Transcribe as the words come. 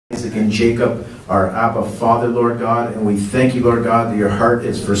Isaac and Jacob, our Abba Father, Lord God, and we thank you, Lord God, that your heart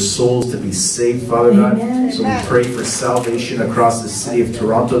is for souls to be saved, Father God. So we pray for salvation across the city of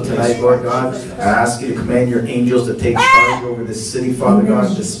Toronto tonight, Lord God. I ask you to command your angels to take charge over this city, Father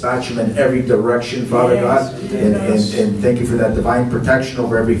God. Dispatch them in every direction, Father God. And thank you for that divine protection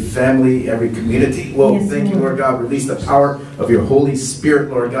over every family, every community. Well, thank you, Lord God. Release the power of your Holy Spirit,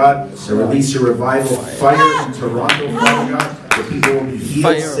 Lord God. So release your revival fire in Toronto, Father God. The people will be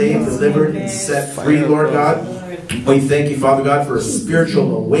healed, saved, delivered, and set free, Lord God. We thank you, Father God, for a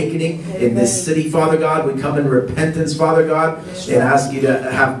spiritual awakening in this city, Father God. We come in repentance, Father God, and ask you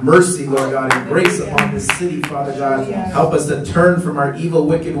to have mercy, Lord God, and grace upon this city, Father God. Help us to turn from our evil,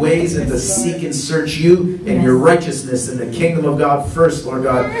 wicked ways and to seek and search you and your righteousness and the kingdom of God first, Lord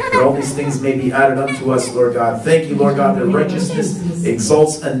God, that all these things may be added unto us, Lord God. Thank you, Lord God, that righteousness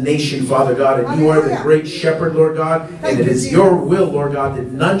exalts a nation, Father God, and you are the great shepherd, Lord God, and it is your will, Lord God, that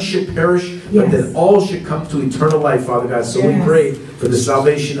none should perish, but that all should come to eternal life, Father God. So we pray for the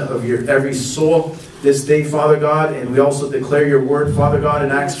salvation of your every soul this day, Father God, and we also declare your word, Father God,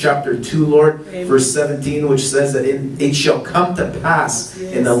 in Acts chapter 2, Lord, verse 17, which says that it shall come to pass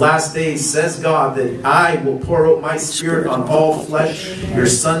in the last days, says God, that I will pour out my spirit on all flesh. Your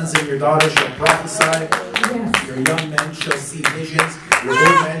sons and your daughters shall prophesy. Your young men shall see visions. Your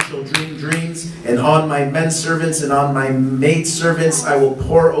old man shall dream dreams. And on my men servants and on my maid servants I will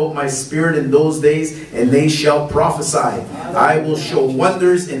pour out my spirit in those days, and they shall prophesy. I will show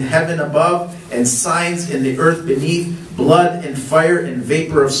wonders in heaven above and signs in the earth beneath, blood and fire and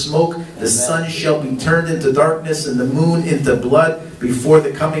vapor of smoke. The sun shall be turned into darkness and the moon into blood before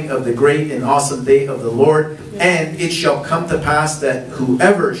the coming of the great and awesome day of the Lord. And it shall come to pass that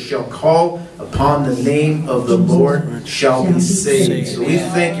whoever shall call upon the name of the Lord shall be saved. So we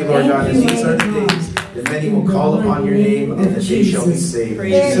thank you, Lord God, that these are the days that many will call upon your name and that they shall be saved.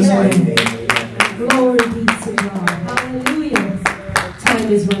 In Jesus' mighty name, amen. Glory be to God. Hallelujah.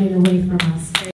 Time is running away from us.